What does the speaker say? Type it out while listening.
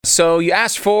So you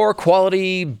asked for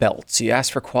quality belts, you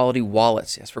asked for quality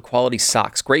wallets, you asked for quality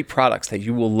socks, great products that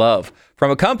you will love from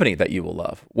a company that you will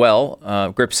love.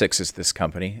 Well, Grip 6 is this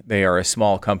company. They are a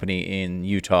small company in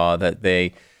Utah that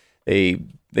they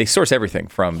source everything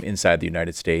from inside the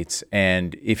United States.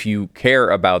 And if you care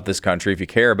about this country, if you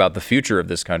care about the future of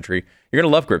this country, you're going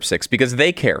to love Grip 6 because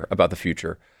they care about the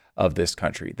future of this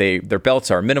country. Their belts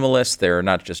are minimalist. They're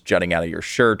not just jutting out of your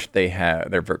shirt. They're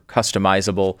very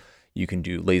customizable. You can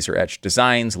do laser etched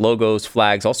designs, logos,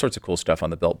 flags, all sorts of cool stuff on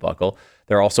the belt buckle.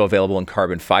 They're also available in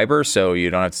carbon fiber, so you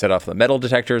don't have to set off the metal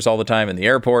detectors all the time in the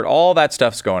airport. All that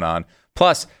stuff's going on.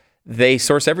 Plus, they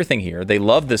source everything here. They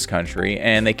love this country,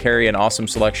 and they carry an awesome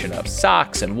selection of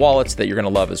socks and wallets that you're going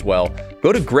to love as well.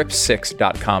 Go to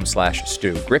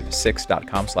grip6.com/stew.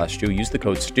 grip6.com/stew. Use the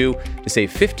code STEW to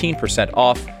save 15%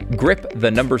 off.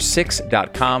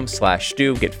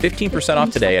 grip6.com/stew. Get 15% off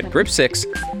today at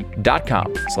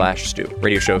grip6.com/stew.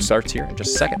 Radio show starts here in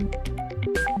just a second.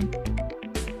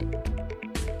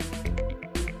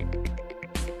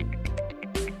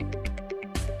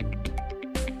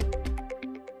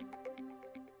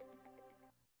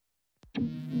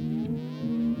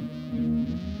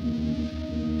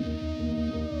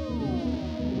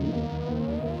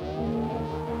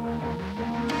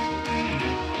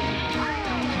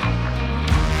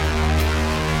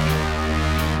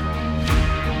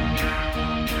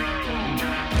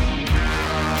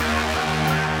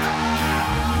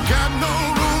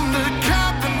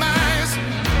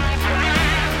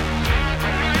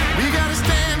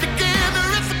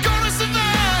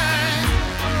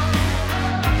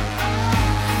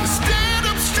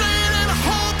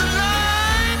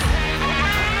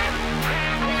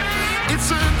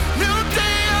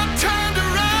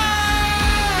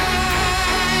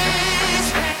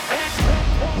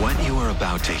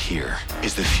 To hear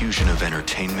is the fusion of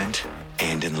entertainment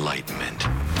and enlightenment.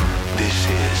 This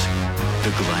is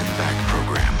the Glenn Beck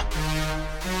Program.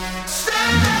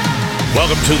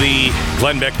 Welcome to the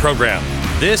Glenn Beck Program.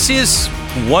 This is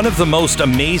one of the most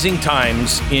amazing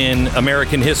times in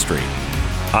American history.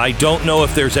 I don't know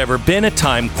if there's ever been a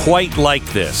time quite like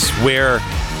this, where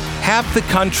half the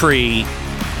country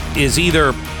is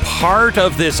either part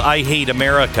of this I Hate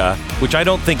America, which I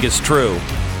don't think is true,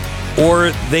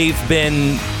 or they've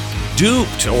been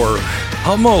duped or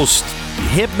almost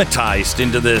hypnotized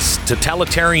into this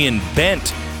totalitarian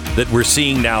bent that we're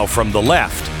seeing now from the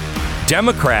left.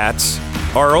 Democrats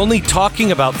are only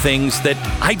talking about things that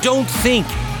I don't think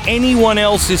anyone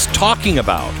else is talking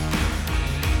about.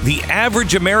 The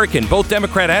average American, both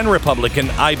Democrat and Republican,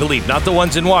 I believe, not the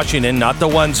ones in Washington, not the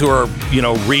ones who are,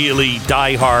 really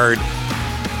diehard,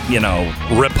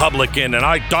 Republican, and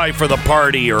I die for the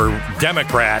party, or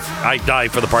Democrat, I die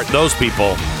for the party. Those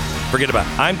people, forget about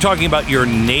it. I'm talking about your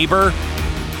neighbor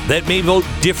that may vote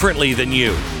differently than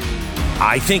you.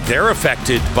 I think they're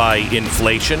affected by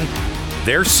inflation.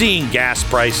 They're seeing gas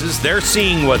prices. They're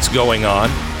seeing what's going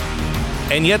on.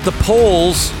 And yet the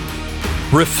polls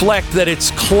reflect that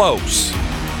it's close.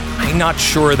 I'm not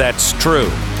sure that's true.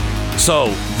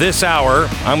 So this hour,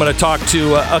 I'm going to talk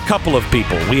to a couple of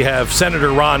people. We have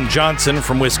Senator Ron Johnson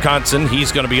from Wisconsin.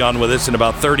 He's going to be on with us in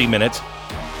about 30 minutes.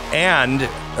 And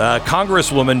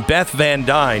Congresswoman Beth Van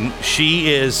Dyne.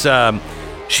 She was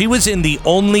in the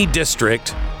only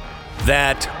district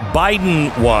that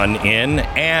Biden won in,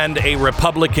 and a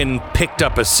Republican picked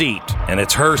up a seat, and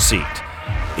it's her seat.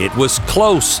 It was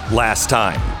close last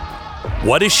time.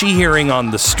 What is she hearing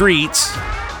on the streets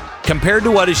compared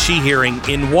to what is she hearing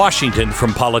in Washington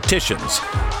from politicians?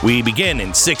 We begin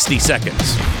in 60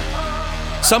 seconds.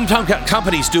 Some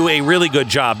companies do a really good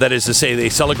job. That is to say, they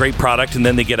sell a great product and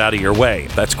then they get out of your way.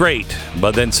 That's great.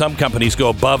 But then some companies go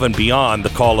above and beyond the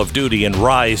call of duty and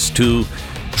rise to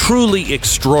truly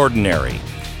extraordinary.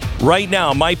 Right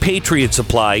now, My Patriot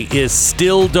Supply is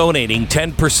still donating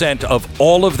 10% of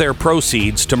all of their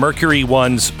proceeds to Mercury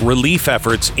One's relief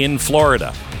efforts in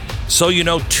Florida. So,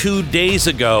 2 days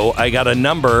ago, I got a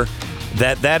number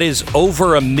that is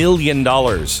over $1 million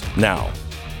now.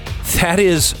 That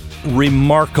is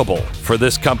remarkable for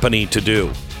this company to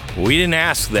do. We didn't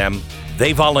ask them.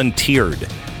 They volunteered.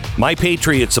 My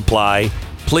Patriot Supply,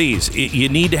 please, you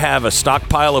need to have a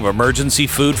stockpile of emergency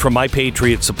food from My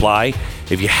Patriot Supply.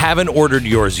 If you haven't ordered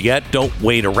yours yet, don't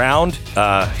wait around.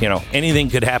 Anything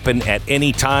could happen at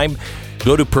any time.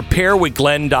 Go to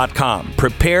preparewithglenn.com.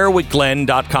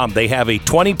 Preparewithglenn.com. They have a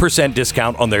 20%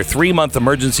 discount on their 3-month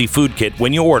emergency food kit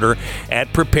when you order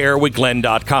at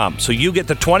preparewithglenn.com. So you get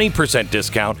the 20%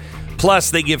 discount, plus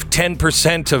they give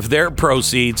 10% of their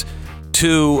proceeds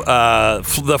to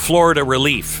the Florida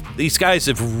relief. These guys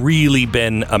have really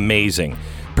been amazing.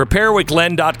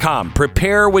 Preparewithglenn.com.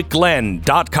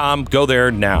 Preparewithglenn.com. Go there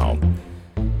now.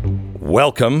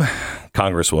 Welcome,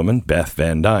 Congresswoman Beth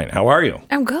Van Dyne. How are you?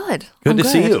 I'm good. Good to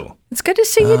see you. It's good to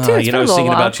see you, too. I was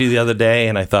thinking about you the other day,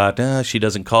 and I thought, she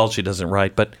doesn't call, she doesn't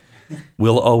write, but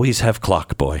we'll always have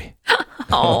Clock Boy.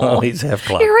 Oh, always have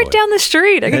Clock You're right Boy. down the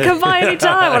street. I can come by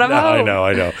anytime when I'm home.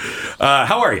 I know.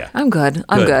 How are you? I'm good.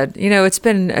 I'm good. You know, it's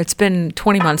been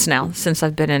 20 months now since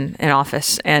I've been in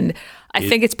office, and I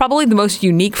think it's probably the most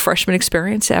unique freshman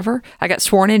experience ever. I got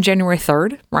sworn in January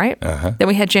 3rd, right? Then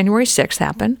we had January 6th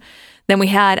happen. Then we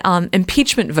had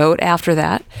impeachment vote after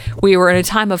that. We were in a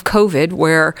time of COVID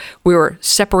where we were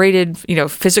separated,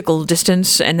 physical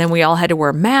distance, and then we all had to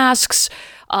wear masks.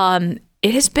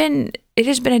 It has been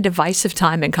a divisive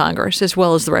time in Congress as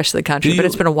well as the rest of the country, but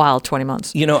it's been a wild 20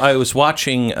 months. I was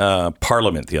watching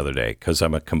Parliament the other day because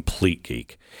I'm a complete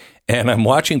geek. And I'm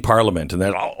watching Parliament, and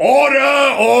they're like,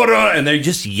 order, and they're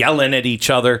just yelling at each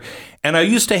other. And I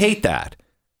used to hate that.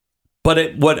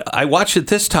 But what I watched it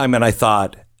this time, and I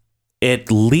thought,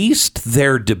 at least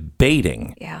they're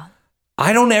debating. Yeah.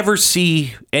 I don't ever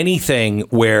see anything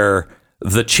where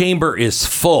the chamber is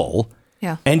full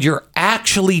and you're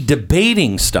actually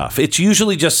debating stuff. It's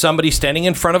usually just somebody standing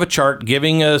in front of a chart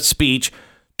giving a speech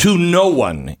to no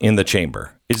one in the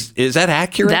chamber. Is that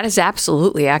accurate? That is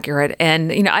absolutely accurate.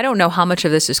 And, I don't know how much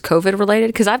of this is COVID related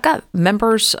because I've got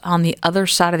members on the other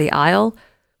side of the aisle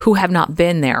who have not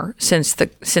been there since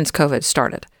COVID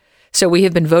started. So we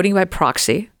have been voting by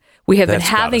proxy. We have been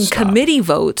having committee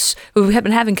votes. We have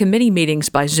been having committee meetings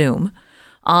by Zoom.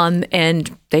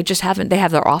 And they just haven't, they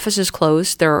have their offices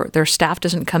closed. Their staff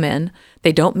doesn't come in.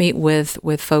 They don't meet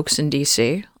with folks in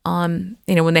DC. When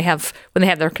they have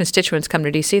their constituents come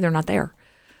to DC, they're not there.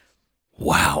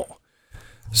 Wow.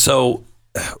 So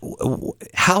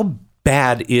how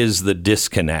bad is the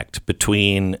disconnect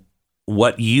between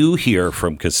what you hear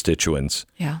from constituents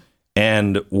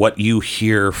and what you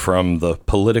hear from the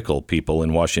political people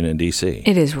in Washington, D.C.?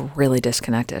 It is really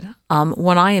disconnected.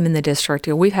 When I am in the district,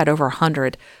 we've had over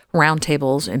 100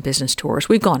 roundtables and business tours.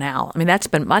 We've gone out. I mean,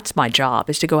 that's my job,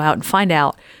 is to go out and find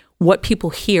out what people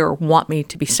here want me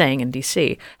to be saying in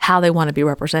D.C., how they want to be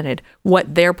represented,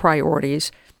 what their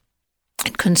priorities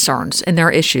and concerns and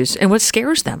their issues and what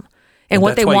scares them and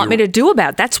what they want me to do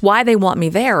about it. That's why they want me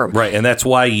there. Right. And that's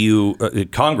why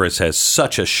Congress has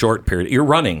such a short period. You're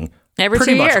running every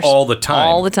pretty 2 years. Much all the time.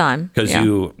 All the time. Because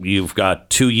you've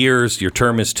got 2 years. Your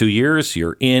term is 2 years.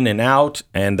 You're in and out.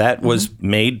 And that was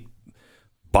made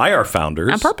by our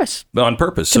founders. On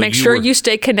purpose. To make sure you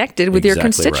stay connected with your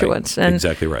constituents. Right. And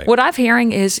exactly right. What I'm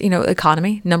hearing is,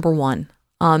 economy, number one.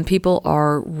 People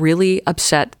are really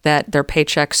upset that their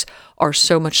paychecks are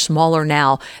so much smaller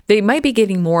now. They might be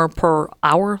getting more per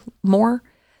hour more,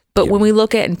 but when we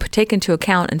look at and take into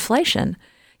account inflation,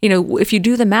 if you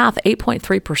do the math,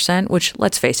 8.3%, which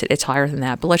let's face it, it's higher than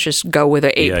that, but let's just go with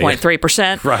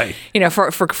 8.3%, right?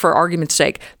 For argument's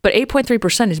sake. But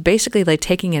 8.3% is basically like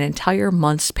taking an entire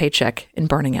month's paycheck and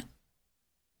burning it.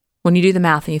 When you do the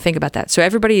math and you think about that. So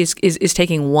everybody is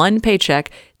taking one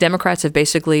paycheck. Democrats have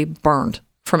basically burned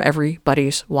from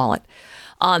everybody's wallet.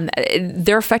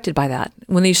 They're affected by that.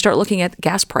 When you start looking at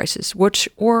gas prices,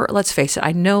 or let's face it,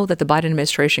 I know that the Biden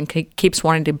administration keeps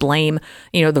wanting to blame,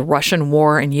 the Russian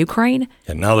war in Ukraine.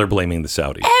 And now they're blaming the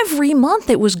Saudis. Every month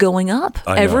it was going up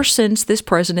ever since this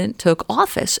president took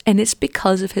office. And it's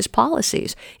because of his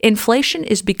policies. Inflation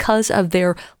is because of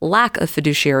their lack of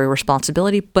fiduciary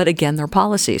responsibility, but again, their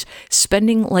policies.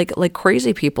 Spending like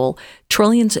crazy people,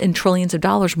 trillions and trillions of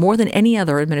dollars, more than any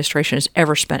other administration has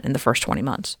ever spent in the first 20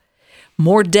 months.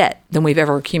 More debt than we've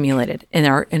ever accumulated in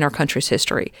our country's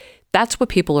history. That's what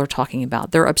people are talking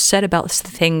about. They're upset about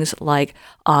things like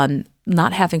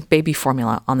not having baby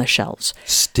formula on the shelves.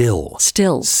 Still.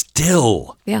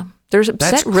 Yeah. There's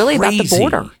upset really about the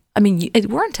border. I mean,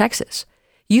 we're in Texas.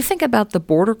 You think about the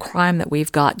border crime that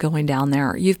we've got going down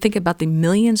there. You think about the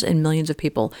millions and millions of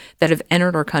people that have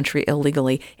entered our country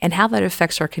illegally and how that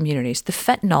affects our communities. The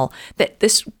fentanyl that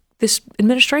this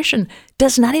administration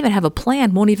does not even have a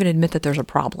plan, won't even admit that there's a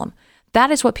problem. That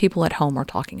is what people at home are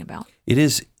talking about. It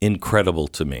is incredible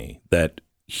to me that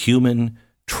human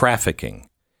trafficking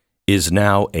is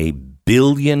now a $1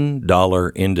 billion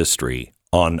industry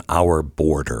on our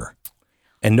border.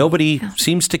 And nobody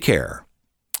seems to care.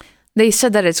 They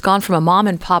said that it's gone from a mom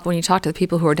and pop. When you talk to the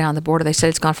people who are down the border, they said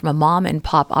it's gone from a mom and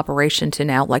pop operation to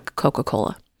now like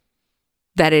Coca-Cola.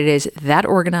 That it is that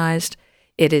organized.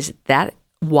 It is that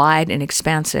wide and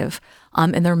expansive,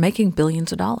 and they're making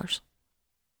billions of dollars.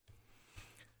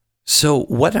 So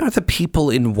what are the people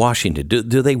in Washington?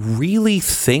 Do they really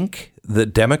think, the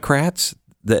Democrats,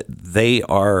 that they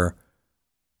are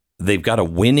they've got a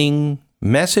winning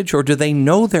message, or do they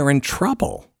know they're in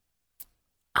trouble?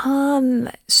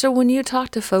 So when you talk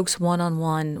to folks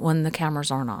one-on-one, when the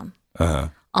cameras aren't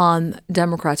on,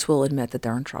 Democrats will admit that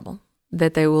they're in trouble,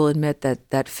 that they will admit that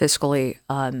fiscally,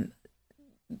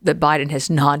 that Biden has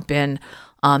not been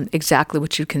exactly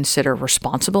what you consider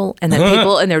responsible, and that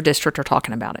people in their district are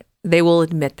talking about it. They will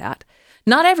admit that.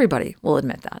 Not everybody will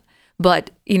admit that, but,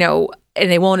 and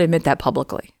they won't admit that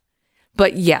publicly.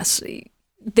 But yes,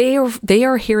 they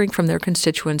are hearing from their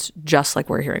constituents just like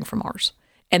we're hearing from ours.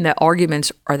 And the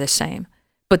arguments are the same.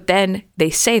 But then they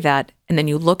say that, and then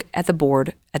you look at the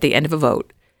board at the end of a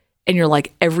vote, and you're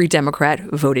like, every Democrat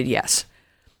voted yes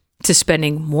to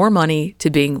spending more money, to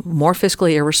being more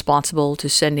fiscally irresponsible, to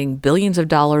sending billions of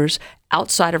dollars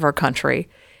outside of our country,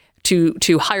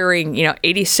 to hiring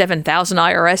 87,000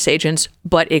 IRS agents,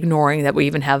 but ignoring that we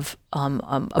even have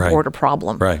a border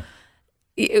problem. Right.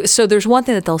 So there's one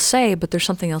thing that they'll say, but there's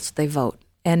something else that they vote.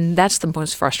 And that's the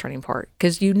most frustrating part,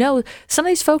 because some of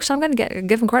these folks, I'm going to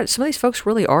give them credit, some of these folks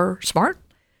really are smart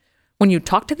when you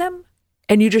talk to them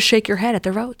and you just shake your head at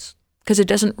their votes, because it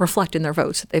doesn't reflect in their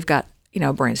votes that they've got,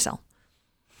 a brain cell.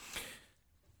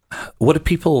 What do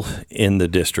people in the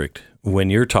district, when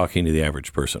you're talking to the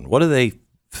average person, what do they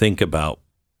think about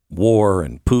war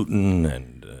and Putin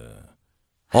and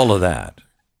all of that?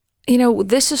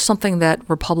 This is something that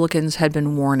Republicans had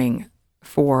been warning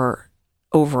for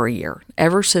over a year,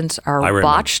 ever since our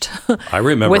botched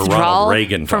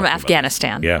withdrawal from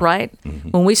Afghanistan, right? Mm-hmm.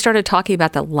 When we started talking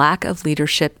about the lack of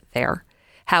leadership there,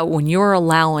 how when you're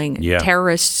allowing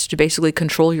terrorists to basically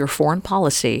control your foreign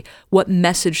policy, what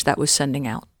message that was sending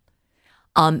out.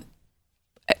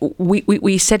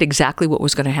 We said exactly what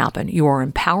was going to happen. You are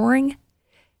empowering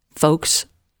folks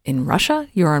in Russia.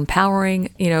 You are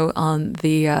empowering,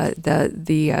 the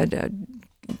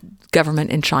government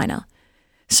in China.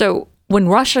 So when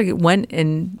Russia went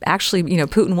and actually,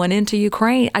 Putin went into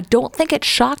Ukraine, I don't think it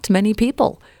shocked many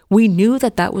people. We knew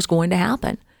that was going to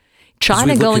happen.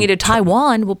 China going into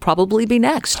Taiwan will probably be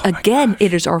next. Again,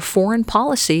 it is our foreign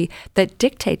policy that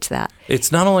dictates that.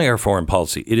 It's not only our foreign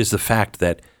policy. It is the fact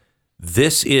that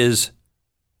this is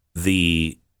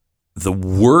the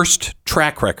worst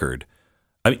track record.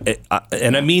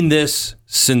 And I mean this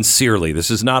sincerely. This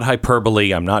is not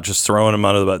hyperbole. I'm not just throwing them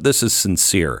under the bus. This is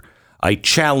sincere. I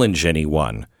challenge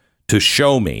anyone to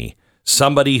show me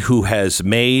somebody who has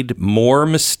made more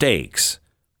mistakes,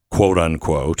 quote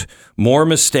unquote, more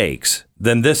mistakes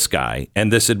than this guy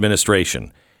and this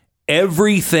administration.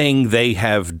 Everything they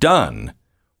have done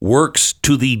works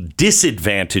to the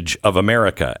disadvantage of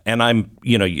America. And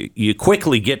you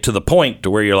quickly get to the point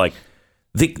to where you're like,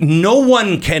 no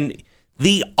one can,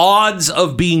 the odds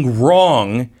of being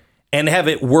wrong and have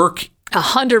it work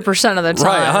 100% of the time.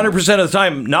 Right, 100% of the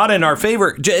time, not in our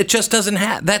favor. It just doesn't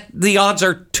have that. The odds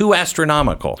are too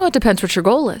astronomical. Well, it depends what your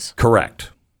goal is. Correct.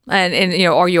 And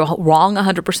are you wrong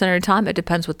 100% of the time? It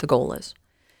depends what the goal is.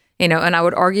 And I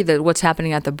would argue that what's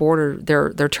happening at the border,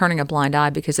 they're turning a blind eye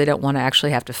because they don't want to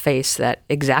actually have to face that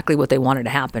exactly what they wanted to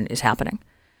happen is happening.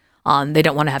 They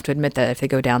don't want to have to admit that if they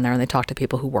go down there and they talk to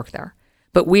people who work there.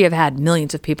 But we have had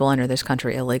millions of people enter this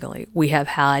country illegally. We have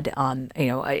had,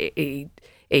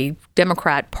 a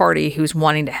Democrat Party who's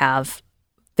wanting to have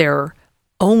their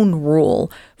own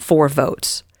rule for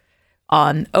votes,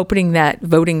 opening that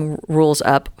voting rules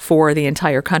up for the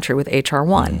entire country with H.R.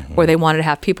 1, where they wanted to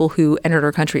have people who entered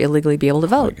our country illegally be able to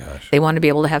vote. Oh my gosh. They wanted to be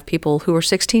able to have people who are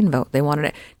 16 vote. They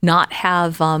wanted to not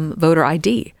have voter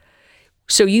ID.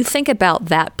 So you think about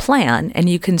that plan and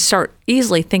you can start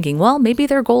easily thinking, well, maybe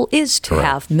their goal is to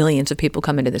have millions of people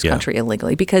come into this country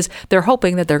illegally because they're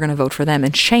hoping that they're going to vote for them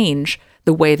and change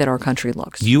the way that our country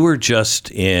looks. You were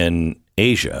just in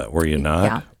Asia, were you not?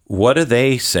 Yeah. What are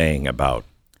they saying about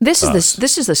this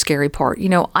is the scary part.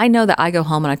 I know that I go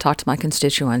home and I talk to my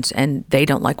constituents and they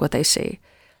don't like what they see.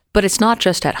 But it's not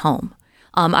just at home.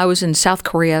 I was in South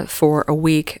Korea for a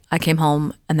week. I came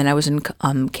home and then I was in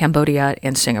Cambodia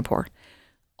and Singapore.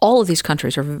 All of these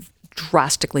countries are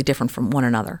drastically different from one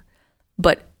another,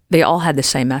 but they all had the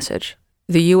same message.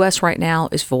 The U.S. right now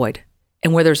is void.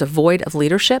 And where there's a void of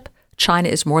leadership, China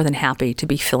is more than happy to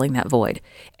be filling that void.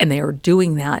 And they are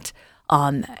doing that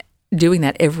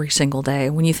every single day.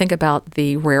 When you think about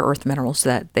the rare earth minerals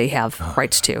that they have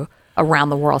rights to around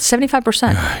the world,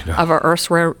 75% of our Earth's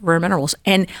rare minerals.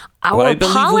 And our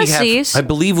policies... I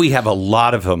believe we have a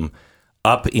lot of them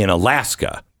up in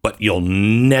Alaska, but you'll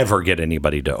never get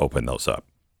anybody to open those up.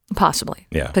 Possibly.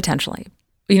 Yeah. Potentially.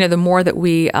 The more that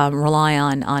we rely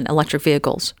on electric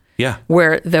vehicles,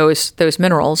 where those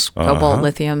minerals, cobalt,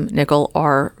 lithium, nickel,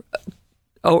 are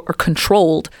or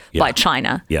controlled by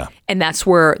China. Yeah. And that's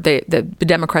where the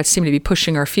Democrats seem to be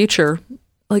pushing our future.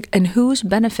 Like, and whose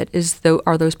benefit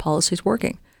are those policies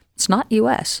working? It's not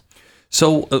U.S.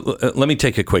 So let me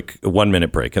take a quick 1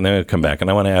 minute break and then I'll come back. And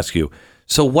I want to ask you,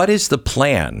 so what is the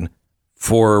plan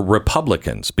for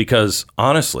Republicans? Because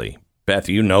honestly, Beth,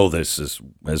 you know this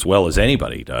as well as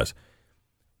anybody does.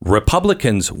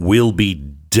 Republicans will be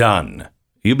done.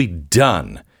 You'll be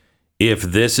done if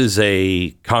this is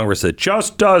a Congress that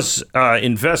just does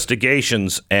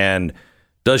investigations and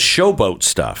does showboat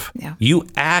stuff. Yeah. You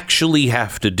actually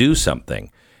have to do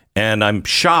something. And I'm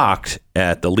shocked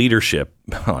at the leadership.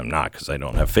 Well, I'm not, because I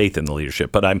don't have faith in the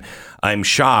leadership, but I'm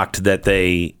shocked that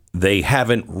they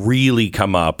haven't really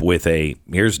come up with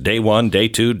here's day 1, day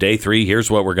 2, day 3, here's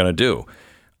what we're going to do.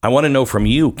 I want to know from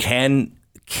you, can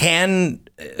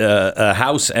a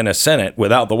House and a Senate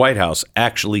without the White House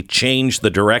actually change the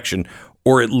direction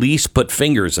or at least put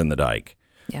fingers in the dike?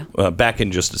 Yeah. Back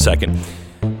in just a second.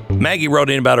 Maggie wrote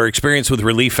in about her experience with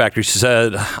Relief Factor. She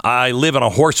said, I live on a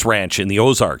horse ranch in the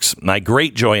Ozarks. My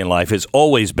great joy in life has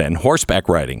always been horseback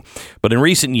riding. But in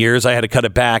recent years, I had to cut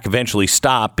it back, eventually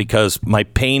stop because my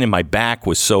pain in my back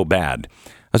was so bad.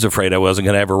 I was afraid I wasn't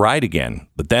going to ever ride again.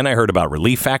 But then I heard about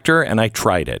Relief Factor and I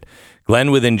tried it. Glenn,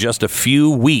 within just a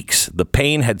few weeks, the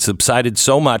pain had subsided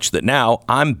so much that now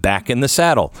I'm back in the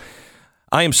saddle.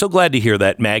 I am so glad to hear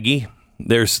that, Maggie.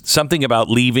 There's something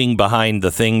about leaving behind the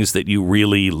things that you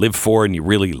really live for and you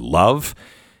really love,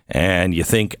 and you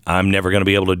think, I'm never going to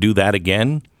be able to do that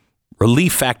again.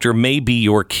 Relief Factor may be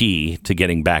your key to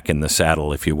getting back in the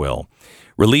saddle, if you will.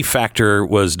 Relief Factor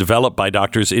was developed by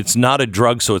doctors. It's not a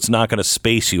drug, so it's not going to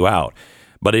space you out,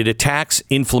 but it attacks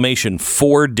inflammation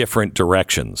 4 different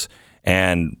directions.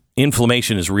 And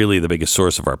inflammation is really the biggest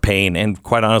source of our pain and,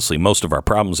 quite honestly, most of our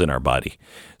problems in our body.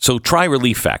 So try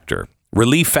Relief Factor.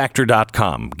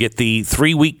 ReliefFactor.com. Get the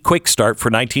 3-week quick start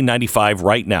for $19.95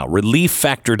 right now.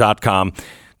 ReliefFactor.com.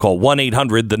 Call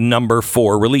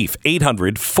 1-800-4-RELIEF.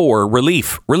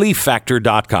 800-4-RELIEF.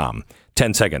 ReliefFactor.com.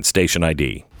 10 seconds. Station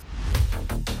ID.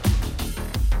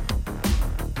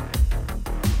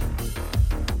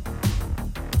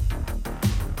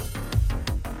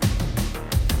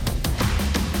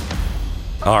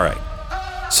 All right.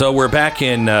 So we're back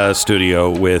in studio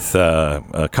with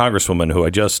a congresswoman who I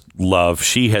just love.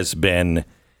 She has been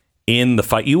in the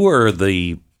fight. You were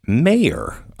the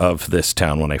mayor of this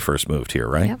town when I first moved here,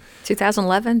 right? Yep.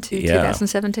 2011 to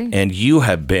 2017. And you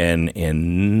have been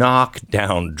in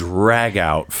knockdown,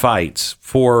 drag-out fights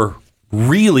for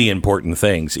really important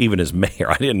things, even as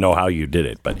mayor. I didn't know how you did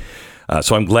it, but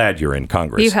so I'm glad you're in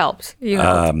Congress. You helped.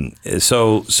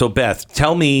 So Beth,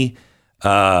 tell me...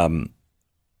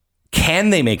 can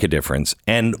they make a difference?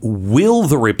 And will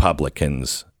the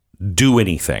Republicans do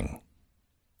anything?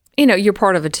 You know, you're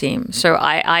part of a team. So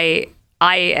I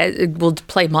will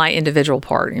play my individual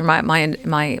part,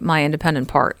 my independent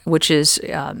part, which is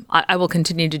I will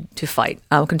continue to fight.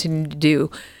 I will continue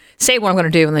to say what I'm going to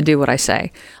do and then do what I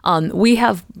say. We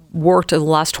have worked in the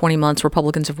last 20 months,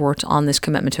 Republicans have worked on this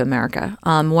commitment to America.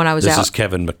 When I was This is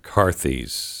Kevin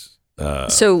McCarthy's.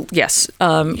 So yes,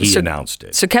 he announced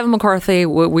it. So Kevin McCarthy,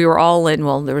 we were all in.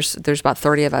 Well, there's about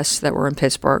 30 of us that were in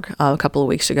Pittsburgh a couple of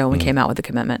weeks ago. And we came out with the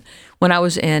commitment. When I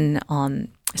was in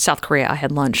South Korea, I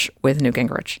had lunch with Newt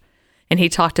Gingrich, and he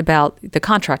talked about the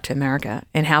contract to America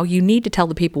and how you need to tell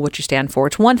the people what you stand for.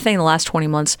 It's one thing. The last 20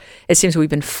 months, it seems we've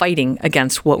been fighting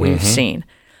against what we've seen.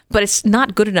 But it's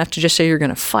not good enough to just say you're going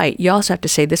to fight. You also have to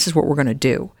say this is what we're going to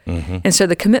do. And so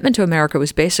the commitment to America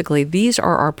was basically these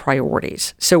are our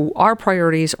priorities. So our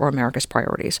priorities are America's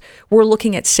priorities. We're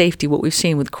looking at safety, what we've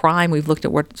seen with crime. We've looked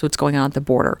at what's going on at the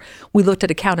border. We looked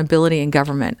at accountability in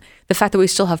government. The fact that we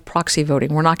still have proxy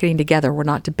voting. We're not getting together. We're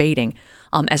not debating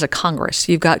as a Congress.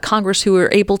 You've got Congress who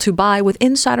are able to buy with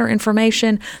insider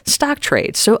information stock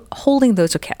trades. So holding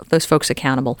those folks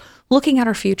accountable, looking at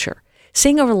our future.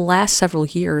 Seeing over the last several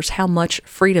years how much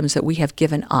freedoms that we have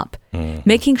given up,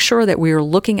 making sure that we are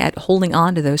looking at holding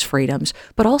on to those freedoms,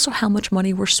 but also how much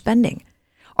money we're spending.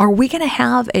 Are we going to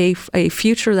have a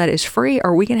future that is free?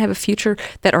 Are we going to have a future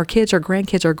that our kids, our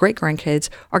grandkids, our great-grandkids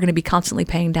are going to be constantly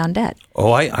paying down debt?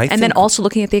 Oh, I think... And then also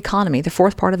looking at the economy. The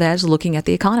fourth part of that is looking at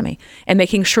the economy and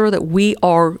making sure that we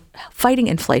are fighting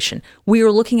inflation. We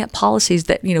are looking at policies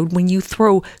that, you know, when you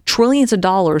throw trillions of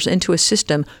dollars into a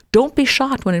system, don't be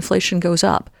shocked when inflation goes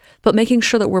up, but making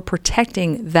sure that we're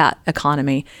protecting that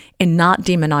economy and not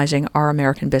demonizing our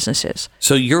American businesses.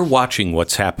 So you're watching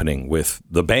what's happening with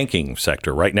the banking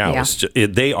sector right now. Yeah.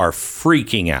 They are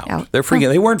freaking out. They're freaking.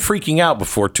 They weren't freaking out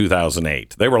before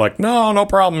 2008. They were like, no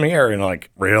problem here. And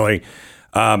like, really?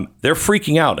 They're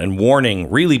freaking out and warning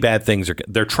really bad things.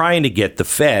 They're trying to get the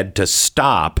Fed to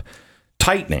stop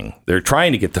tightening. They're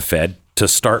trying to get the Fed to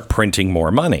start printing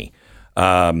more money.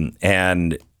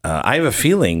 And I have a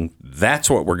feeling that's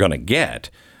what we're going to get,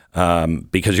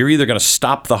 because you're either going to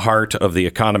stop the heart of the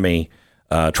economy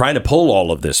trying to pull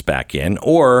all of this back in,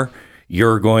 or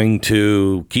you're going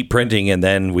to keep printing and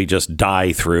then we just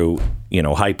die through,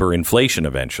 hyperinflation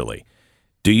eventually.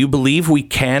 Do you believe we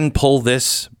can pull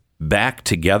this back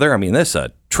together? I mean, this is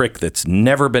a trick that's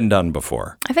never been done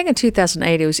before. I think in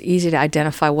 2008, it was easy to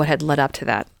identify what had led up to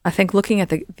that. I think looking at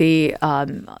the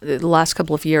last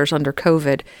couple of years under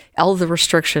COVID, all of the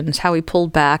restrictions, how we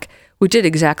pulled back, we did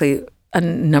exactly a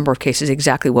number of cases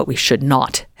exactly what we should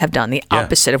not have done, the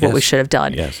opposite of what we should have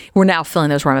done. Yes. We're now feeling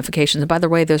those ramifications. And by the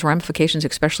way, those ramifications,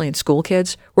 especially in school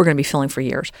kids, we're going to be feeling for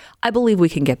years. I believe we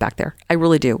can get back there. I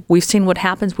really do. We've seen what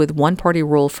happens with one-party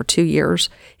rule for 2 years.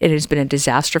 It has been a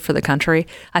disaster for the country.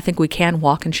 I think we can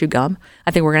walk and chew gum.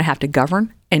 I think we're going to have to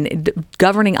govern, and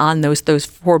governing on those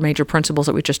four major principles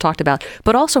that we just talked about,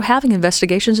 but also having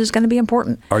investigations is going to be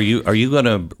important. Are you going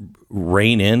to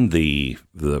rein in the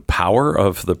power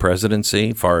of the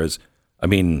presidency?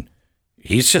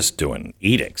 He's just doing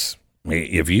edicts.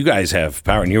 If you guys have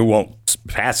power and you won't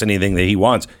pass anything that he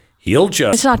wants, he'll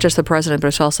just... It's not just the president, but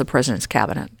it's also the president's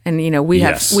cabinet. And, we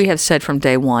have said from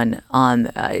day one on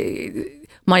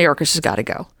Mayorkas has got to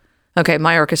go. Okay,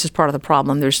 Mayorkas is part of the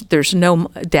problem. There's no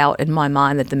doubt in my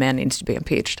mind that the man needs to be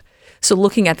impeached. So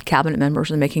looking at the cabinet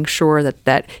members and making sure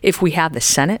that if we have the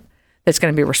Senate that's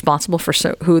going to be responsible for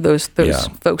who those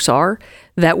folks are,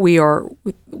 that we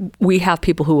have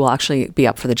people who will actually be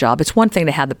up for the job. It's one thing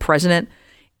to have the president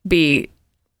be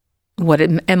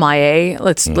MIA.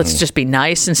 Let's just be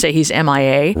nice and say he's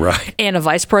MIA, right? And a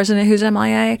vice president who's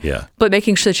MIA. Yeah. But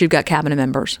making sure that you've got cabinet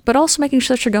members, but also making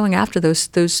sure that you're going after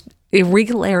those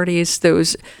irregularities,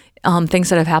 those things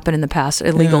that have happened in the past,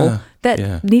 illegal,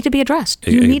 that need to be addressed.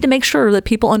 You need to make sure that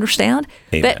people understand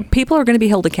that people are going to be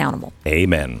held accountable.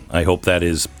 Amen. I hope that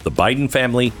is the Biden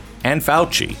family and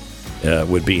Fauci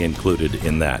would be included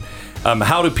in that.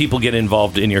 How do people get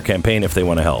involved in your campaign if they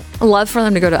want to help? I'd love for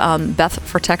them to go to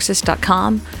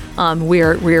bethfortexas.com.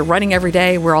 We're running every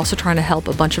day. We're also trying to help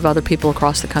a bunch of other people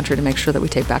across the country to make sure that we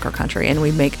take back our country, and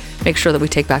we make sure that we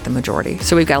take back the majority.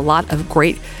 So we've got a lot of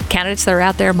great candidates that are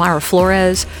out there. Myra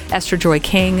Flores, Esther Joy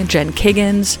King, Jen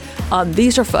Kiggins.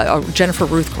 These are Jennifer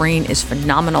Ruth Green is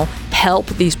phenomenal. Help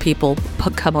these people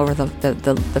come over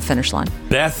the finish line.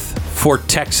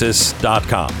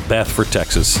 bethfortexas.com.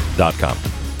 bethfortexas.com.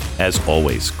 As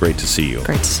always, great to see you.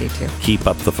 Great to see you, too. Keep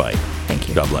up the fight. Thank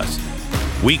you. God bless.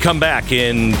 We come back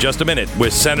in just a minute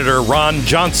with Senator Ron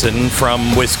Johnson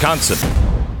from Wisconsin.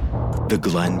 The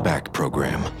Glenn Beck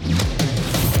Program.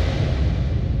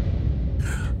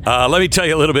 Let me tell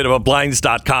you a little bit about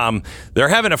Blinds.com. They're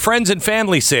having a friends and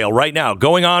family sale right now,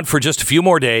 going on for just a few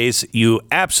more days. You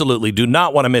absolutely do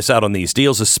not want to miss out on these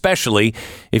deals, especially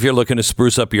if you're looking to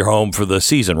spruce up your home for the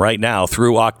season right now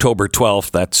through October 12th.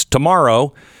 That's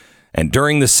tomorrow. And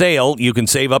during the sale, you can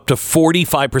save up to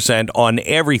 45% on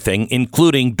everything,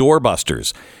 including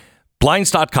doorbusters.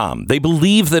 Blinds.com. They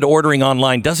believe that ordering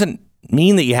online doesn't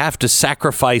mean that you have to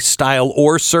sacrifice style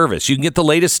or service. You can get the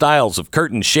latest styles of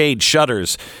curtains, shades,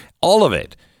 shutters, all of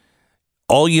it.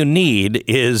 All you need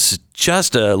is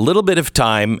just a little bit of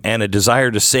time and a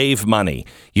desire to save money.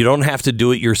 You don't have to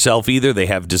do it yourself either. They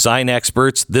have design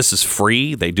experts. This is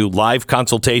free. They do live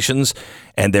consultations,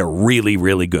 and they're really,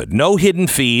 really good. No hidden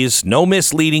fees, no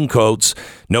misleading quotes,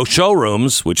 no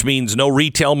showrooms, which means no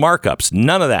retail markups.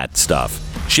 None of that stuff.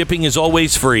 Shipping is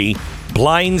always free.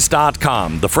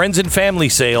 Blinds.com. The friends and family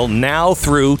sale now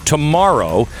through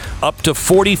tomorrow, up to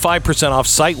 45% off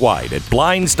site-wide at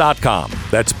Blinds.com.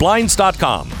 That's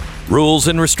Blinds.com. Rules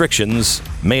and restrictions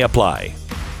may apply.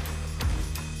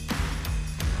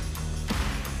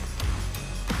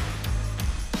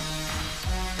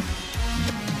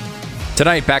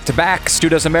 Tonight, back-to-back, Stu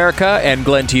Does America and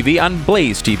Glenn TV on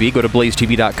Blaze TV. Go to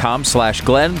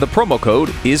blazetv.com/Glenn. The promo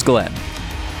code is Glenn.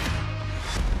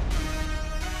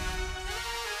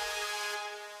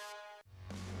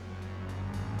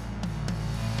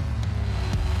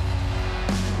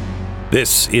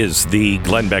 This is the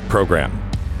Glenn Beck Program.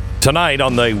 Tonight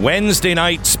on the Wednesday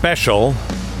night special,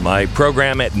 my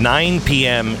program at 9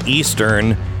 p.m.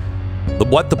 Eastern,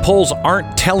 what the polls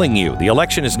aren't telling you. The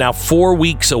election is now 4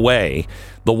 weeks away.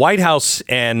 The White House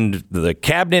and the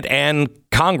cabinet and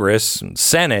Congress and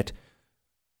Senate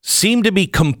seem to be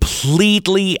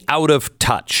completely out of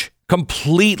touch.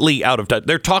 Completely out of touch.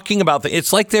 They're talking about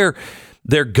it's like they're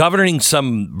governing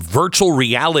some virtual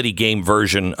reality game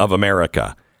version of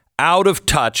America. out of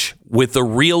touch with the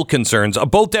real concerns of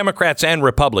both Democrats and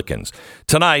Republicans.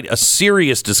 Tonight, a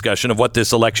serious discussion of what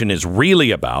this election is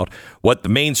really about, what the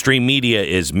mainstream media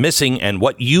is missing, and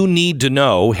what you need to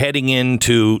know heading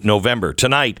into November.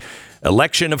 Tonight,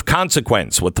 election of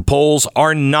consequence, what the polls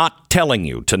are not telling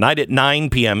you. Tonight at 9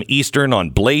 p.m. Eastern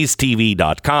on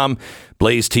blazetv.com,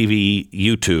 Blaze TV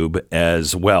YouTube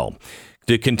as well.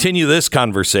 To continue this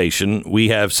conversation, we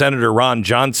have Senator Ron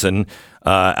Johnson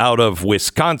out of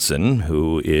Wisconsin,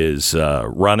 who is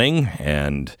running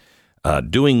and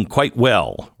doing quite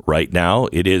well right now.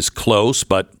 It is close,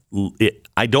 but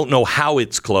I don't know how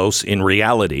it's close in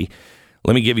reality.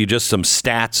 Let me give you just some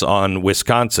stats on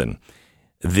Wisconsin.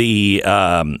 The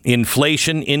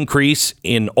inflation increase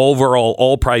in overall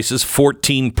all prices,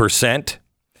 14%.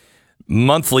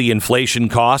 Monthly inflation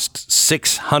cost,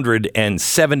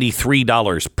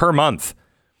 $673 per month.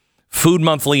 Food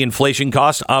monthly inflation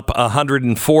cost up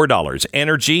 $104.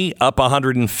 Energy up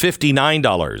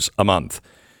 $159 a month.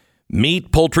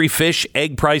 Meat, poultry, fish,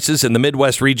 egg prices in the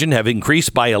Midwest region have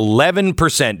increased by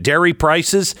 11%. Dairy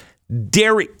prices,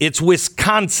 it's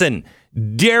Wisconsin.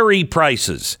 Dairy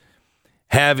prices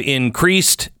have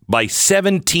increased by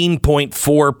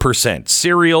 17.4%.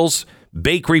 Cereals,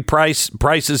 bakery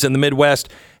prices in the Midwest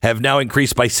have now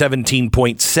increased by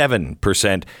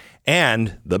 17.7%.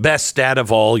 And the best stat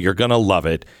of all, you're going to love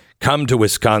it. Come to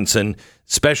Wisconsin,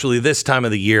 especially this time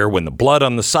of the year when the blood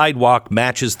on the sidewalk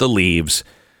matches the leaves.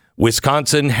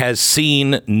 Wisconsin has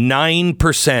seen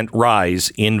 9%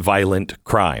 rise in violent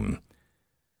crime.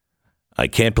 I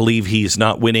can't believe he's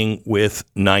not winning with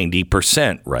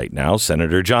 90% right now.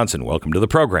 Senator Johnson, welcome to the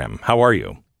program. How are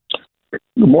you?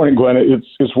 Good morning, Glenn.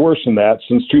 It's worse than that.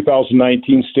 Since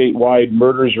 2019, statewide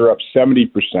murders are up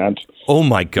 70%. Oh,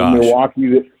 my gosh.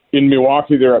 In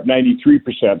Milwaukee, they're up 93%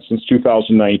 since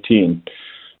 2019.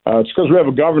 It's because we have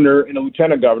a governor and a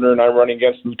lieutenant governor, and I'm running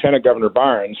against Lieutenant Governor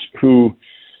Barnes, who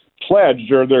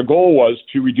pledged, or their goal was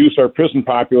to reduce our prison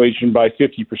population by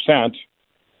 50%.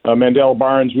 Mandela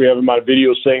Barnes, we have him on a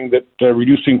video saying that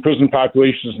reducing prison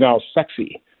population is now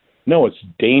sexy. No, it's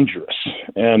dangerous.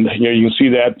 And you can see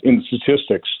that in the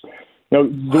statistics.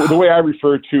 The way I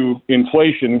refer to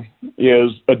inflation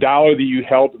is a dollar that you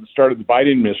held at the start of the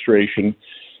Biden administration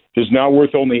is now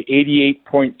worth only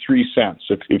 88.3 cents.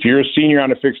 If you're a senior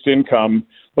on a fixed income,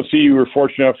 let's say you were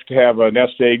fortunate enough to have a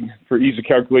nest egg, for ease of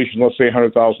calculation, let's say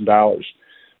 $100,000.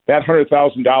 That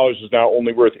 $100,000 is now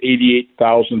only worth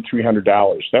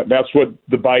 $88,300. That's what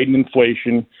the Biden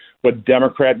inflation, what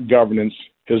Democrat governance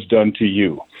has done to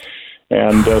you.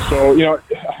 And I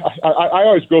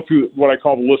always go through what I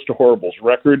call the list of horribles: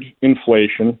 record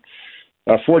inflation,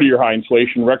 40-year high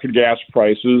inflation, record gas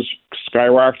prices,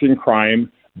 skyrocketing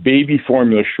crime, baby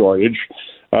formula shortage,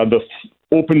 the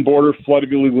open border, flood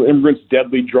of illegal immigrants,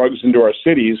 deadly drugs into our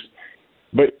cities.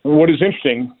 But what is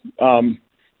interesting,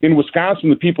 in Wisconsin,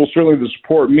 the people certainly that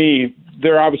support me,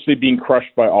 they're obviously being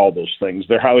crushed by all those things.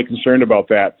 They're highly concerned about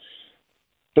that.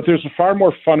 But there's a far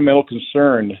more fundamental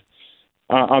concern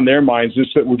on their minds, is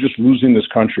that we're just losing this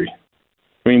country.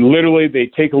 I mean, literally, they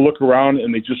take a look around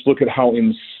and they just look at how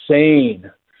insane,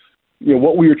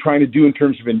 what we were trying to do in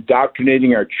terms of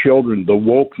indoctrinating our children, the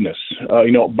wokeness,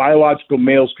 biological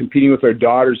males competing with our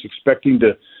daughters, expecting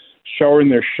to shower in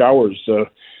their showers,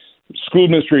 school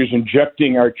administrators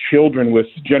injecting our children with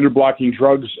gender-blocking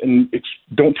drugs and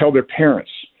don't tell their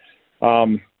parents.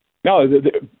 Now,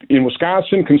 in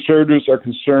Wisconsin, conservatives are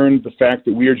concerned the fact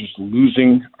that we are just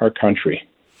losing our country.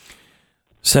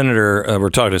 Senator,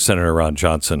 we're talking to Senator Ron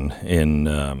Johnson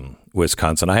in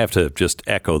Wisconsin. I have to just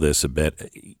echo this a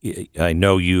bit. I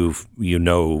know you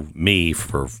know me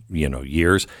for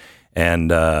years,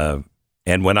 and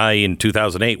when I in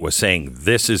 2008 was saying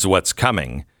this is what's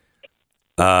coming,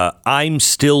 I'm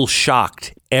still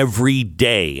shocked every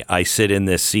day I sit in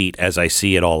this seat as I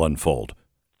see it all unfold.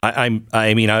 I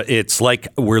mean, it's like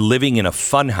we're living in a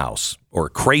fun house or a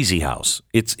crazy house.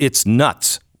 It's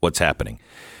nuts what's happening.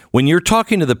 When you're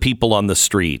talking to the people on the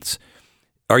streets,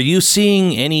 are you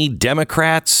seeing any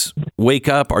Democrats wake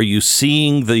up? Are you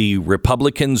seeing the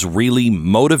Republicans really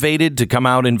motivated to come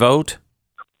out and vote?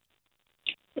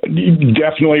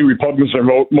 Definitely, Republicans are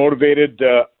motivated.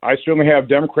 I certainly have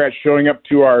Democrats showing up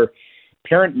to our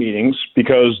parent meetings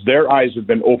because their eyes have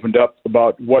been opened up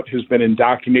about what has been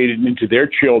indoctrinated into their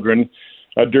children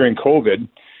during COVID.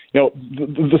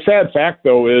 The sad fact,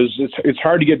 though, is it's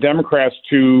hard to get Democrats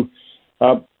to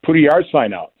put a yard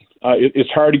sign out. It's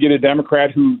hard to get a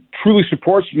Democrat who truly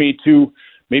supports me to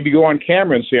maybe go on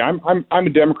camera and say, I'm a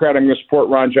Democrat. I'm going to support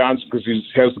Ron Johnson because he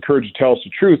has the courage to tell us the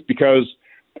truth, because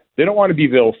they don't want to be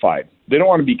vilified. They don't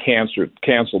want to be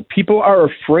canceled. People are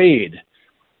afraid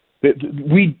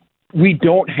We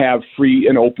don't have free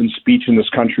and open speech in this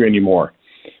country anymore.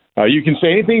 You can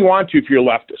say anything you want to if you're a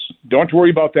leftist. Don't worry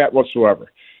about that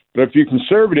whatsoever. But if you're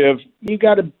conservative, you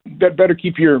better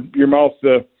keep your mouth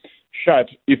shut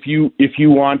if you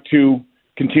want to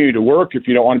continue to work, if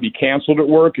you don't want to be canceled at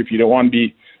work, if you don't want to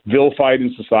be vilified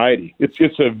in society.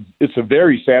 It's a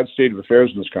very sad state of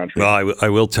affairs in this country. Well, I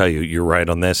will tell you, you're right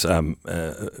on this, and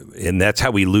that's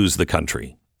how we lose the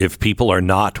country. If people are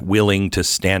not willing to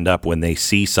stand up when they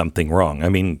see something wrong. I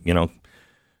mean,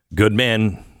 good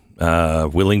men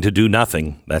willing to do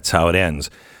nothing. That's how it ends.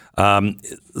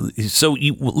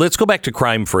 Let's go back to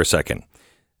crime for a second.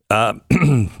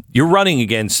 You're running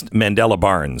against Mandela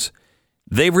Barnes.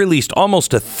 They've released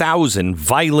almost 1,000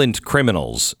 violent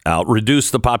criminals out,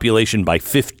 reduced the population by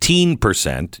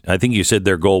 15%. I think you said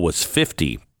their goal was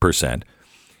 50%.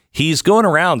 He's going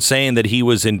around saying that he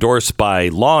was endorsed by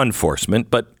law enforcement,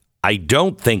 but I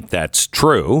don't think that's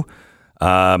true.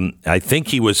 I think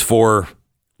he was for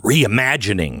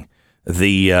reimagining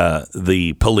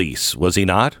the police, was he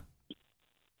not?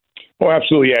 Oh,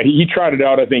 absolutely. Yeah. He trotted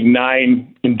out, I think,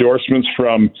 9 endorsements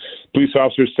from police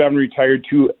officers, 7 retired,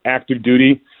 2 active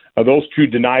duty. Those 2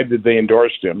 denied that they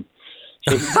endorsed him.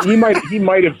 So he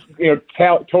might have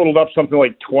totaled up something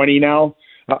like 20 now.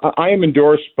 I am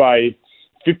endorsed by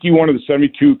 51 of the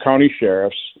 72 county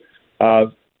sheriffs,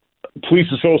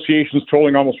 police associations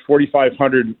totaling almost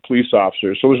 4,500 police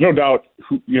officers. So there's no doubt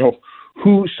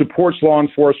who supports law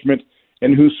enforcement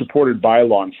and who's supported by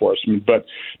law enforcement. But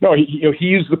no, he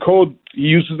used the code. He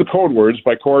uses the code words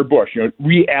by Cora Bush.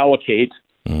 Reallocate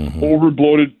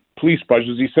overbloated police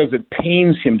budgets. He says it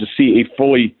pains him to see a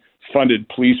fully funded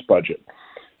police budget.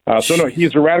 So no, he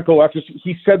is a radical leftist.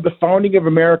 He said the founding of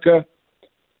America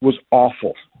was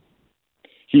awful.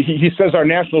 He says our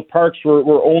national parks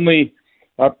were only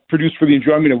produced for the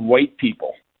enjoyment of white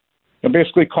people. And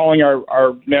basically calling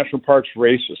our national parks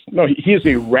racist. No, he is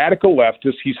a radical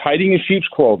leftist. He's hiding in sheep's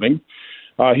clothing.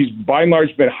 He's by and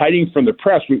large been hiding from the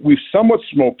press. We've somewhat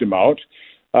smoked him out,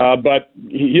 but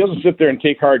he doesn't sit there and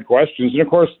take hard questions. And of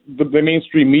course, the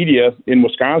mainstream media in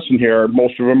Wisconsin here,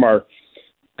 most of them are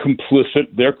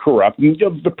complicit. They're corrupt. And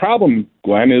the problem,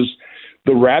 Glenn, is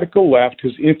the radical left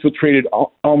has infiltrated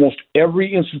almost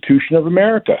every institution of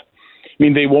America. I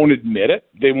mean, they won't admit it.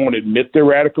 They won't admit they're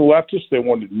radical leftists. They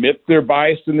won't admit they're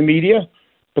biased in the media.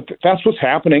 But that's what's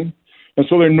happening. And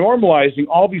so they're normalizing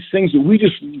all these things that we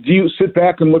just sit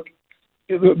back and look.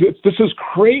 This is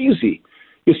crazy.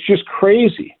 It's just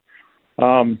crazy.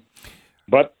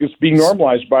 But it's being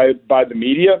normalized by the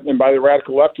media and by the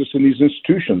radical leftists in these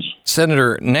institutions.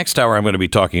 Senator, next hour I'm going to be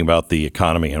talking about the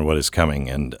economy and what is coming.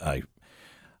 And I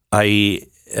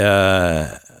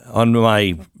on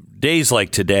my days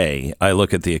like today, I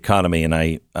look at the economy and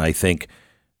I think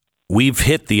we've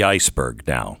hit the iceberg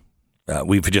now.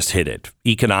 We've just hit it.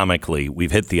 Economically,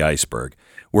 we've hit the iceberg.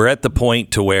 We're at the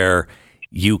point to where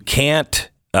you can't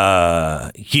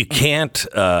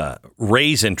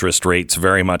raise interest rates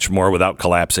very much more without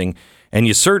collapsing, and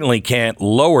you certainly can't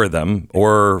lower them,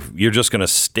 or you're just going to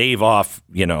stave off,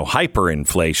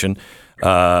 hyperinflation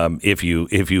if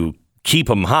you keep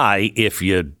them high. If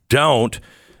you don't,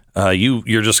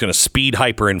 you're just going to speed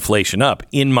hyperinflation up,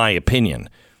 in my opinion.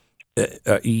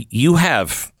 You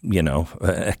have,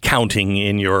 accounting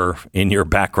in your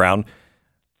background.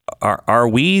 Are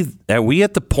we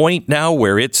at the point now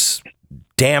where it's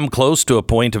damn close to a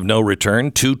point of no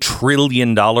return? $2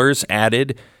 trillion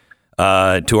added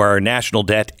to our national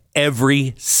debt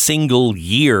every single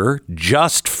year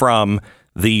just from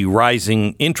the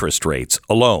rising interest rates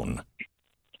alone.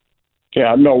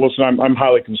 Yeah, no, listen, I'm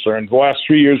highly concerned. The last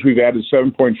 3 years, we've added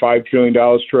 $7.5 trillion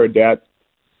to our debt.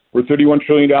 We're $31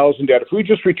 trillion in debt. If we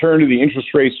just return to the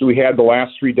interest rates that we had the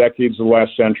last 3 decades of the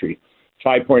last century,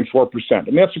 5.4%,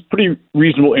 and that's a pretty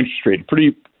reasonable interest rate, a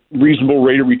pretty reasonable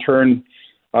rate of return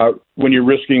when you're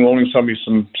risking loaning somebody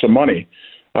some money.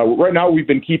 Right now, we've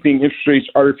been keeping interest rates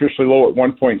artificially low at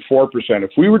 1.4%.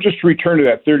 If we were just to return to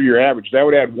that 30-year average, that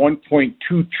would add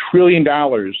 $1.2 trillion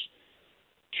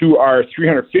to our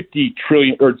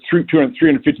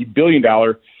 $350 billion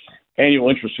annual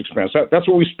interest expense. That's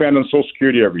what we spend on Social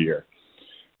Security every year.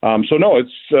 So no,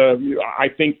 it's I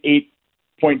think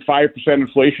 8.5%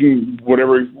 inflation,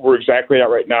 whatever we're exactly at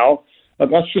right now.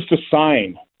 That's just a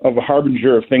sign of a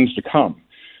harbinger of things to come.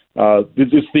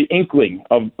 It's the inkling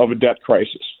of a debt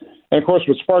crisis. And of course,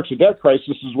 what sparks a debt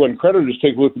crisis is when creditors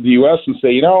take a look at the U.S. and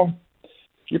say,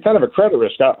 you're kind of a credit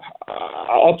risk.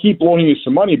 I'll keep loaning you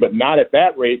some money, but not at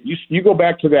that rate. You go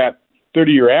back to that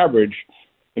 30-year average.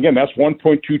 Again, that's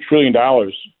 $1.2 trillion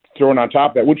thrown on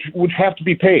top of that, which would have to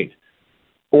be paid.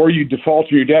 Or you default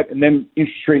to your debt, and then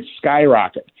interest rates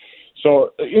skyrocket.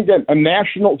 So again, the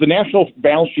national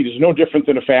balance sheet is no different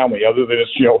than a family, other than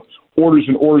it's orders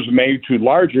and orders of magnitude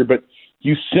larger. But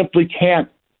you simply can't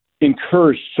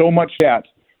incur so much debt,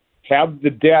 have the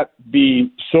debt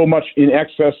be so much in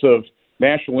excess of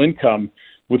national income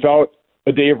without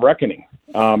a day of reckoning.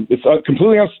 It's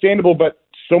completely unsustainable. But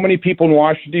so many people in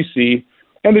Washington D.C.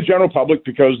 and the general public,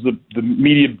 because the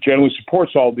media generally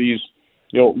supports all these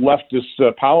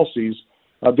leftist policies.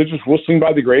 They're just whistling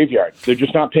by the graveyard. They're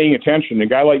just not paying attention. A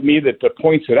guy like me that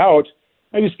points it out,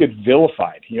 I just get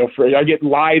vilified. I get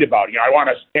lied about. I want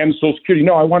to end Social Security.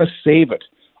 No, I want to save it.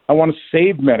 I want to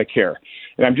save Medicare.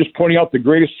 And I'm just pointing out the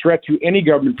greatest threat to any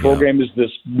government program is this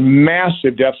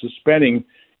massive deficit spending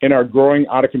and our growing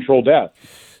out of control debt.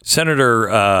 Senator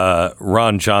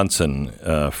Ron Johnson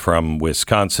from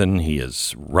Wisconsin, he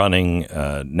is running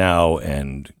now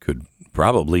and could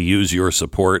probably use your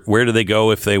support. Where do they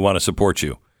go if they want to support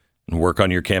you and work on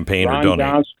your campaign or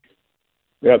donate?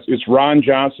 Yes, it's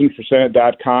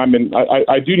ronjohnsonforsenate.com, and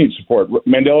I do need support.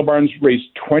 Mandela Barnes raised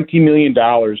 $20 million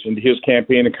into his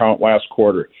campaign account last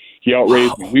quarter. He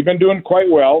outraised me. We've been doing quite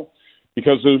well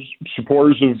because of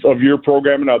supporters of your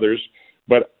program and others,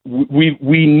 but we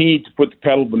need to put the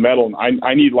pedal to the metal, and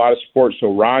I need a lot of support. So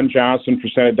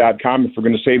ronjohnsonforsenate.com if we're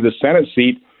going to save the Senate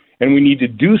seat, and we need to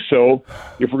do so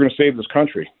if we're going to save this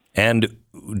country. And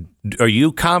are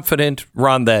you confident,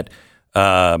 Ron, that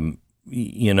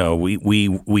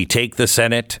we take the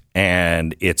Senate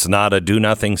and it's not a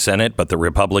do-nothing Senate, but the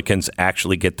Republicans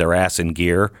actually get their ass in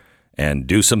gear and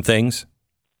do some things?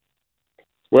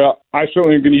 Well, I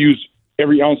certainly am going to use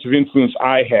every ounce of influence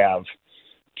I have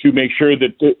to make sure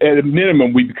that at a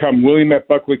minimum we become William F.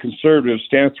 Buckley conservatives,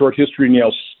 stand throughout history and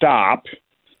yell, stop.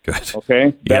 Good.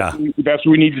 Okay? That's what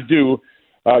we need to do.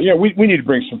 We need to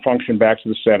bring some function back to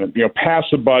the Senate. Pass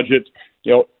a budget,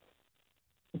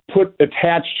 put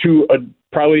attached to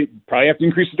probably have to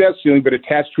increase the debt ceiling, but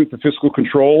attached to it the fiscal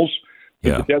controls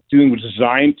that the debt ceiling was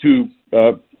designed to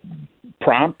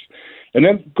prompt, and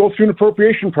then go through an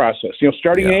appropriation process.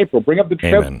 Starting in April, bring up the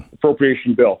defense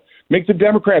appropriation bill. Make the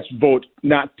Democrats vote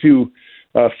not to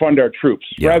fund our troops,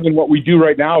 rather than what we do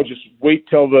right now. Just wait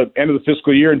till the end of the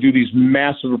fiscal year and do these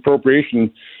massive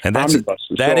appropriation omnibuses.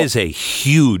 That is a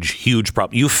huge, huge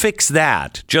problem. You fix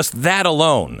that, just that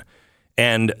alone,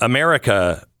 and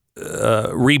America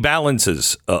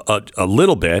rebalances a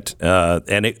little bit,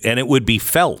 and it would be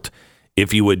felt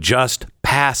if you would just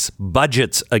pass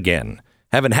budgets again.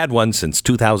 Haven't had one since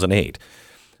 2008.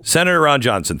 Senator Ron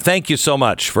Johnson, thank you so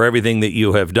much for everything that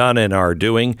you have done and are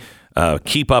doing.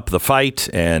 Keep up the fight,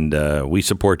 and we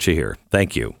support you here.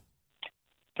 Thank you.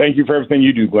 Thank you for everything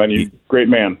you do, Glenn. You're a great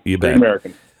man. You bet.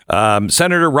 Great American.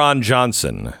 Senator Ron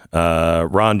Johnson.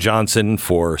 Ron Johnson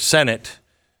for Senate.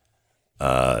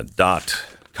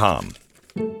 .com.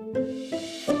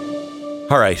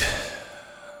 All right.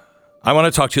 I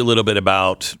want to talk to you a little bit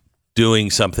about doing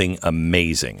something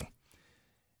amazing,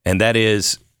 and that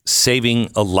is saving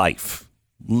a life,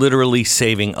 literally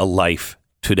saving a life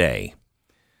today.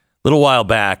 A little while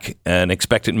back, an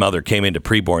expectant mother came into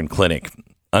preborn clinic,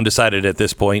 undecided at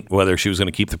this point whether she was going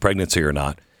to keep the pregnancy or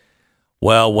not.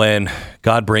 Well, when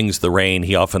God brings the rain,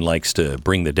 he often likes to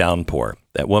bring the downpour.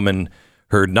 That woman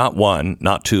heard not one,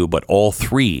 not two, but all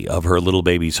three of her little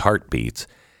baby's heartbeats,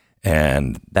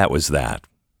 and that was that.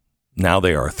 Now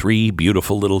they are three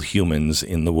beautiful little humans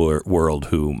in the world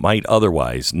who might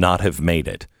otherwise not have made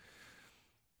it.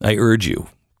 I urge you,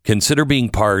 consider being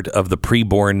part of the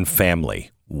preborn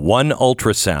family. One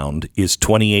ultrasound is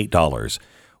 $28.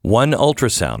 One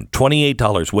ultrasound,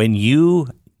 $28. When you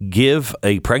give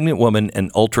a pregnant woman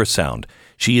an ultrasound,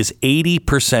 she is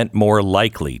 80% more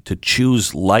likely to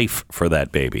choose life for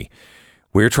that baby.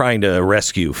 We're trying to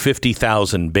rescue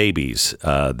 50,000 babies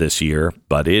this year,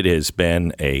 but it has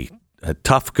been a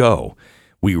tough go.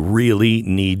 We really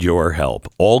need your help.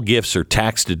 All gifts are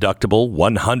tax deductible.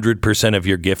 100% of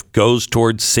your gift goes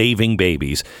towards saving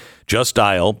babies. Just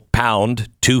dial pound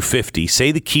 250.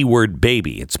 Say the keyword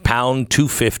baby. It's pound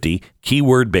 250,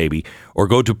 keyword baby, or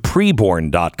go to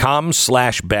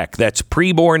preborn.com/Beck. That's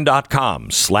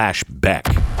preborn.com/Beck.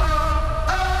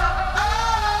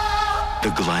 The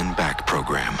Glenn Beck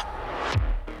Program.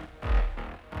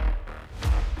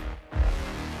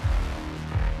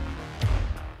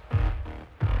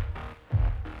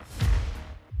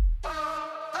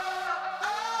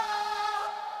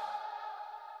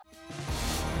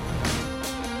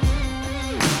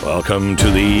 Welcome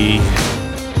to the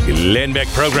Glenn Beck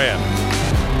Program.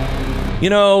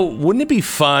 Wouldn't it be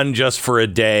fun just for a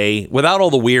day, without all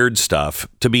the weird stuff,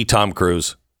 to be Tom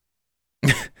Cruise?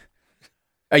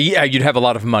 Yeah, you'd have a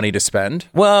lot of money to spend.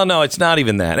 Well, no, it's not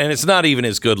even that. And it's not even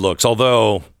his good looks,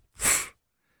 although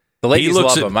The ladies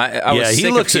love him. I was he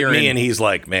sick looks of at me hearing- and he's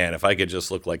like, man, if I could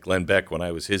just look like Glenn Beck when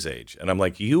I was his age. And I'm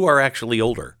like, you are actually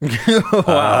older.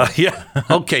 Wow. Yeah.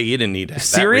 Okay, you didn't need that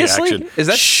Seriously? reaction. Is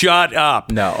that- Shut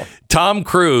up. No. Tom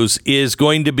Cruise is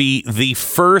going to be the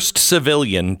first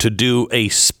civilian to do a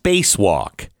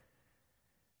spacewalk.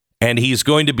 And he's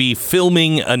going to be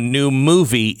filming a new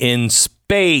movie in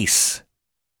space.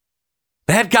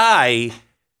 That guy,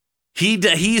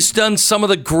 he's done some of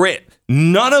the grit.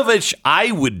 None of which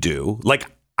I would do. Like,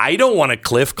 I don't want to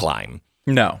cliff climb.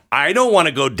 No. I don't want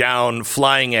to go down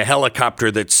flying a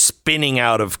helicopter that's spinning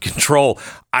out of control.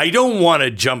 I don't want to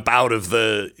jump out of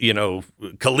the,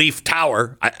 Khalif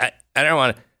Tower. I don't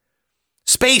want to.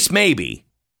 Space, maybe,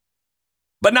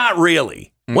 but not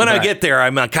really. When I get there,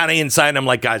 I'm kind of inside. I'm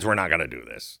like, guys, we're not going to do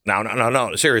this.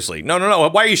 No. Seriously. No.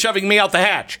 Why are you shoving me out the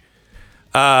hatch?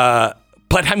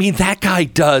 But, I mean, that guy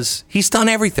he's done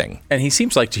everything. And he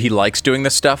seems like he likes doing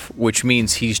this stuff, which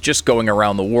means he's just going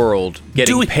around the world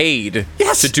getting paid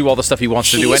to do all the stuff he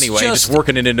wants to do anyway, just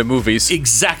working it into movies.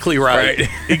 Exactly right.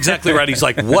 Exactly right. He's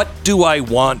like, what do I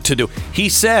want to do? He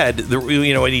said,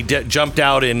 when he jumped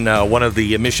out in one of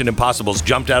the Mission Impossibles,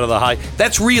 jumped out of the high,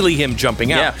 that's really him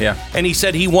jumping out. Yeah. And he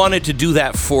said he wanted to do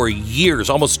that for years,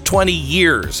 almost 20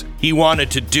 years. He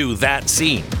wanted to do that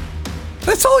scene.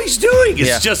 That's all he's doing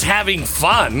is just having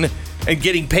fun and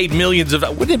getting paid millions of.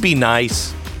 Wouldn't it be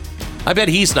nice? I bet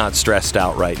he's not stressed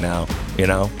out right now,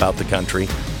 about the country.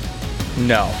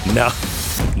 No.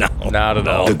 Not at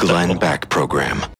all. The Glenn Beck Program.